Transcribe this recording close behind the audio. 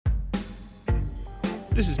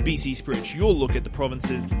This is BC Spirits, your look at the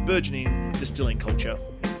province's burgeoning distilling culture.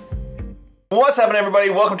 What's happening, everybody?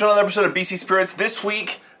 Welcome to another episode of BC Spirits. This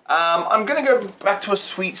week, I'm going to go back to a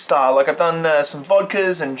sweet style. Like, I've done some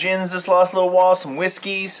vodkas and gins this last little while, some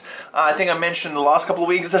whiskeys. I think I mentioned the last couple of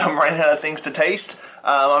weeks that I'm running out of things to taste.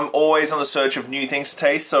 I'm always on the search of new things to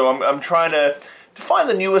taste, so I'm trying to find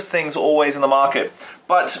the newest things always in the market.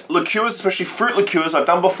 But liqueurs, especially fruit liqueurs, I've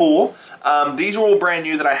done before. These are all brand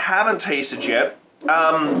new that I haven't tasted yet.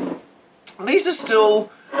 These are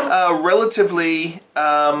still relatively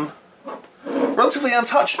untouched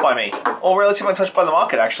by me, or relatively untouched by the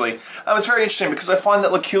market, actually. It's very interesting because I find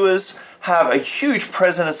that liqueurs have a huge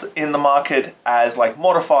presence in the market as like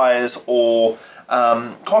modifiers or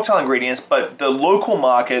cocktail ingredients, but the local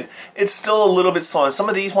market, it's still a little bit slow. And some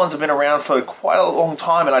of these ones have been around for quite a long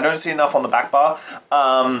time, and I don't see enough on the back bar.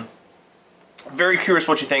 Very curious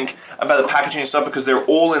what you think about the packaging and stuff, because they're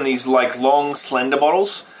all in these like long, slender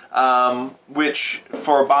bottles, which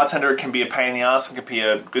for a bartender can be a pain in the ass and can be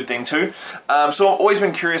a good thing too. So I've always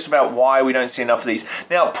been curious about why we don't see enough of these.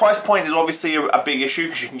 Now, price point is obviously a big issue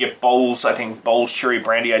because you can get Bowls. I think Bowls Cherry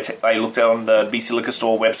Brandy, I looked at on the BC Liquor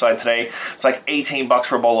Store website today. It's like $18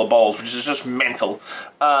 for a bowl of Bowls, which is just mental.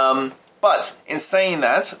 But in saying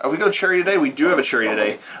that, have we got a cherry today? We do have a cherry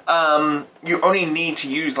today. You only need to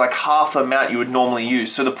use like half the amount you would normally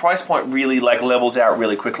use. So the price point really like levels out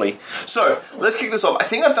really quickly. So let's kick this off. I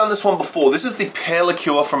think I've done this one before. This is the pear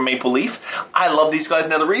liqueur from Maple Leaf. I love these guys.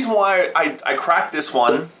 Now the reason why I cracked this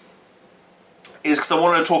one is because I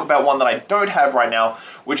wanted to talk about one that I don't have right now,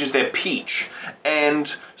 which is their peach.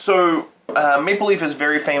 And so Maple Leaf is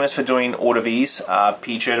very famous for doing eau de vis,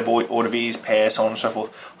 peach edible eau de vis, pear, so on and so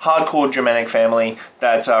forth. Hardcore Germanic family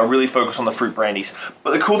that really focus on the fruit brandies.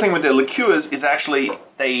 But the cool thing with their liqueurs is actually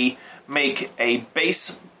they make a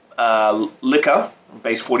base liquor,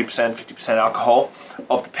 base 40%, 50% alcohol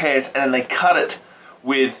of the pears, and then they cut it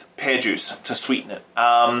with pear juice to sweeten it.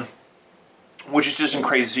 Which is just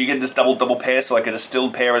crazy. So you get this double pear, so like a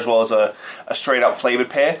distilled pear as well as a straight up flavored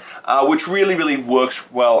pear, which really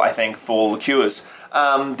works well, I think, for liqueurs.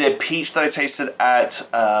 Their peach that I tasted at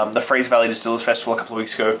the Fraser Valley Distillers Festival a couple of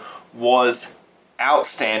weeks ago was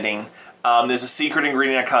outstanding. There's a secret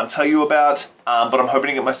ingredient I can't tell you about, but I'm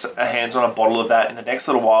hoping to get my hands on a bottle of that in the next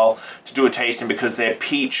little while to do a tasting, because their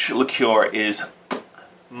peach liqueur is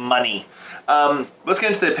money. Let's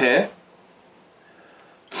get into their pear.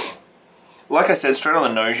 Like I said, straight on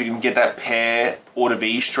the nose, you can get that pear eau de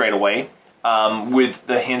vie straight away, with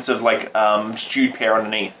the hints of like stewed pear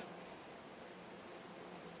underneath.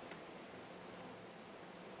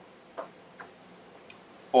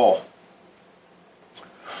 Oh.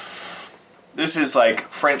 This is like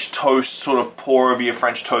French toast, sort of pour over your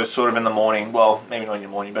French toast sort of in the morning. Well, maybe not in the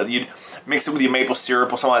morning, but you'd mix it with your maple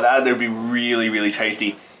syrup or something like that. That would be really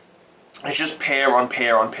tasty. It's just pear on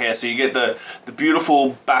pear on pear, so you get the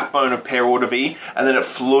beautiful backbone of pear eau de vie, and then it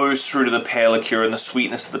flows through to the pear liqueur and the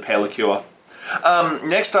sweetness of the pear liqueur.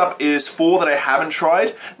 Next up is four that I haven't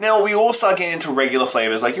tried. Now, we all start getting into regular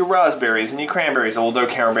flavors, like your raspberries and your cranberries, although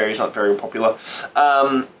cranberry is not very popular.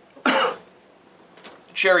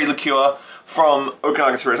 Cherry liqueur from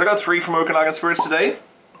Okanagan Spirits. I got 3 from Okanagan Spirits today.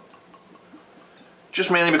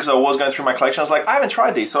 Just mainly because I was going through my collection. I was like, I haven't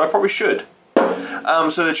tried these, so I probably should.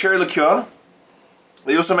 So the cherry liqueur,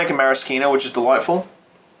 they also make a maraschino, which is delightful.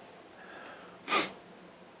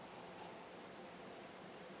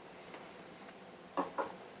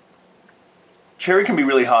 Cherry can be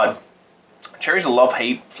really hard. Cherry's a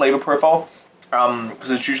love-hate flavor profile,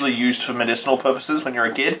 because it's usually used for medicinal purposes when you're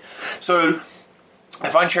a kid. So I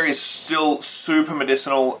find cherry is still super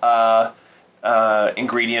medicinal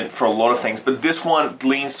ingredient for a lot of things, but this one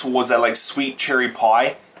leans towards that like sweet cherry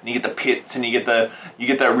pie. And you get the pits, and you get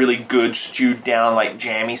that really good stewed down, like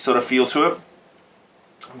jammy sort of feel to it.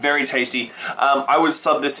 Very tasty. I would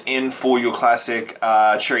sub this in for your classic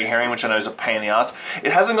cherry herring, which I know is a pain in the ass.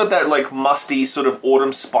 It hasn't got that like musty sort of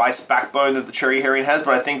autumn spice backbone that the cherry herring has,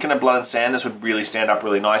 but I think in a blood and sand this would really stand up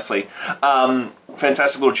really nicely.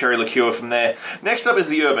 Fantastic little cherry liqueur from there. Next up is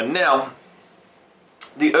the Urban. Now,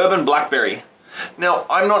 the Urban Blackberry. Now,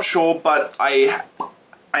 I'm not sure, but I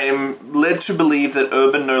am led to believe that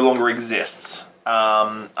Urban no longer exists.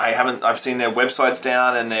 I've seen their websites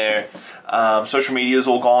down and their social media is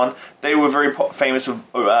all gone. They were very famous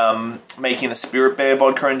for making the Spirit Bear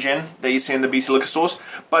vodka and gin that you see in the BC liquor stores,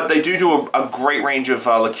 but they do a great range of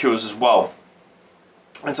liqueurs as well.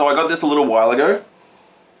 And so I got this a little while ago.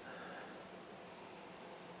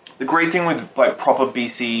 The great thing with like proper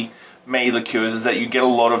BC made liqueurs is that you get a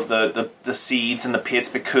lot of the seeds and the pits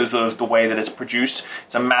because of the way that it's produced.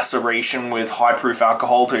 It's a maceration with high proof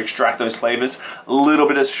alcohol to extract those flavors. A little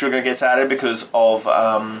bit of sugar gets added because of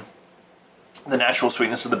the natural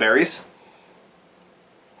sweetness of the berries.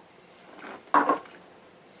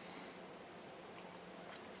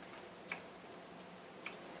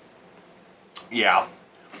 Yeah,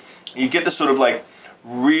 you get the sort of like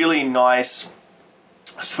really nice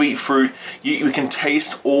sweet fruit. You can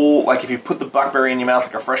taste all, like if you put the blackberry in your mouth,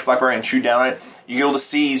 like a fresh blackberry, and chew down it, you get all the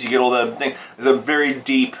seeds, you get all the thing. There's a very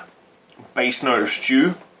deep base note of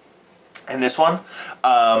stew in this one.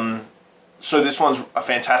 So this one's a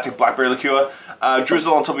fantastic blackberry liqueur.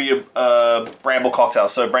 Drizzle on top of your bramble cocktail.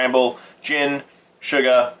 So bramble, gin,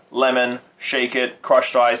 sugar, lemon, shake it,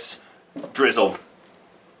 crushed ice, drizzle.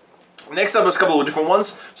 Next up is a couple of different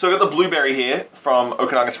ones. So I've got the blueberry here from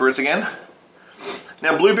Okanagan Spirits again.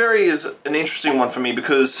 Now blueberry is an interesting one for me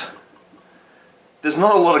because there's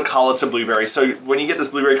not a lot of color to blueberry. So when you get this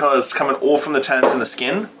blueberry color, it's coming all from the tannins and the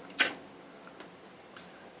skin.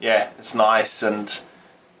 Yeah, it's nice, and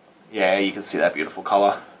yeah, you can see that beautiful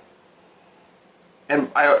color. And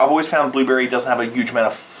I've always found blueberry doesn't have a huge amount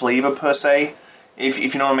of flavor per se. If you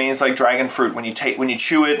know what I mean, it's like dragon fruit. When you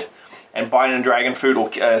chew it and bite into dragon fruit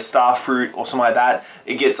or star fruit or something like that,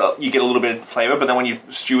 you get a little bit of flavor. But then when you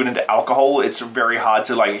stew it into alcohol, it's very hard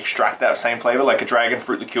to like extract that same flavor. Like a dragon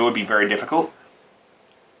fruit liqueur would be very difficult.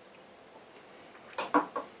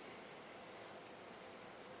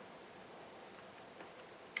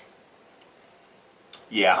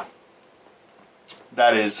 Yeah,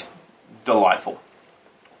 that is delightful.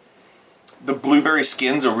 The blueberry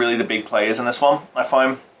skins are really the big players in this one, I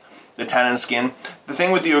find. The tannin skin. The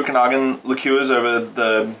thing with the Okanagan liqueurs over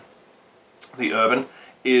the urban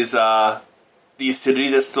is the acidity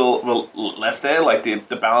that's still left there. Like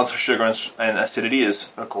the balance of sugar and acidity is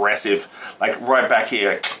aggressive. Like right back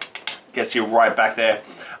here, gets you right back there.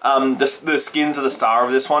 The skins are the star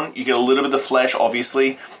of this one. You get a little bit of the flesh,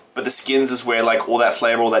 obviously, but the skins is where like all that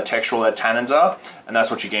flavor, all that texture, all that tannins are, and that's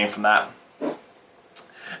what you gain from that.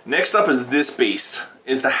 Next up is this beast,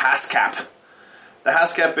 is the Haskap. The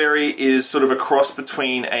Haskap berry is sort of a cross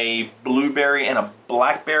between a blueberry and a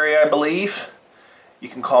blackberry, I believe. You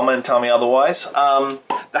can comment and tell me otherwise. The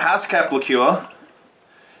Haskap liqueur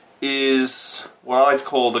is what I like to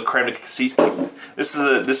call the creme de cassis. This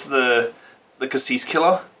is the cassis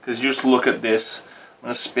killer, because you just look at this. I'm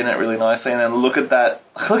going to spin it really nicely, and then look at that.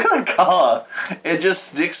 Look at the color. It just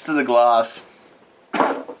sticks to the glass.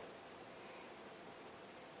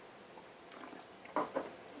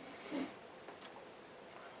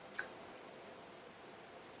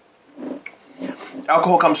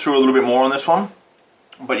 Alcohol comes through a little bit more on this one,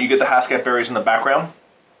 but you get the Haskap berries in the background,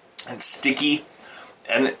 and sticky.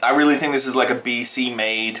 And I really think this is like a BC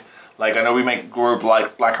made. Like I know we grow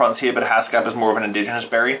blackcurrants here, but Haskap is more of an indigenous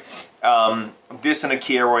berry. This and a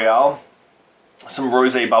Kia Royale, some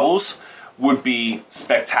rosé bubbles, would be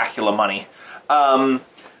spectacular money. Wow.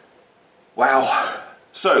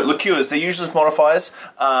 So liqueurs, they're used as modifiers,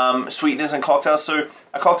 sweeteners in cocktails. So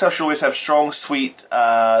a cocktail should always have strong, sweet,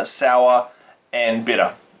 sour, and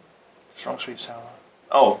bitter. Strong, sweet, sour.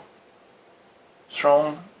 Oh.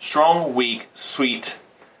 Strong, weak, sweet,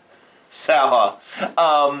 sour.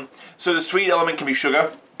 So the sweet element can be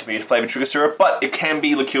sugar. It can be a flavored sugar syrup, but it can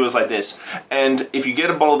be liqueurs like this. And if you get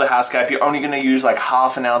a bottle of the Haskap, you're only going to use like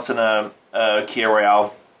half an ounce in a Kia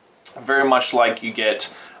Royale. Very much like you get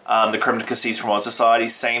the creme de cassis from Odd Society.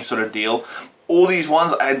 Same sort of deal. All these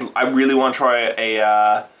ones, I really want to try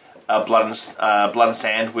a blood and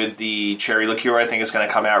sand with the cherry liqueur. I think it's going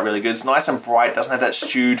to come out really good. It's nice and bright. Doesn't have that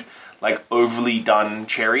stewed, like overly done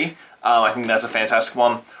cherry. I think that's a fantastic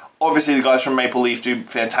one. Obviously, the guys from Maple Leaf do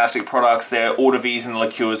fantastic products. Their eau de vies and the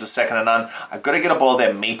liqueurs are second to none. I've got to get a bottle of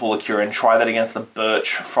their maple liqueur and try that against the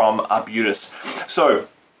birch from Arbutus. So,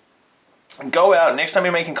 go out, next time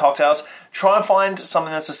you're making cocktails, try and find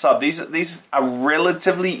something that's a sub. These are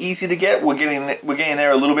relatively easy to get. We're getting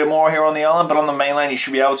there a little bit more here on the island, but on the mainland you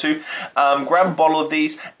should be able to. Grab a bottle of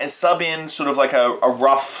these and sub in sort of like a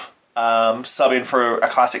rough sub in for a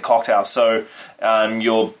classic cocktail. So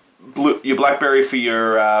your blackberry for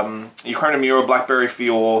your creme de mure, blackberry for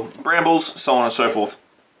your brambles, so on and so forth.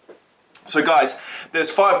 So guys,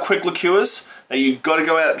 there's 5 quick liqueurs that you've got to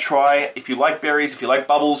go out and try. If you like berries, if you like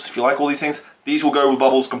bubbles, if you like all these things, these will go with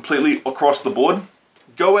bubbles completely across the board.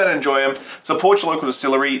 Go out and enjoy them. Support your local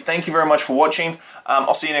distillery. Thank you very much for watching.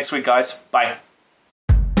 I'll see you next week, guys. Bye.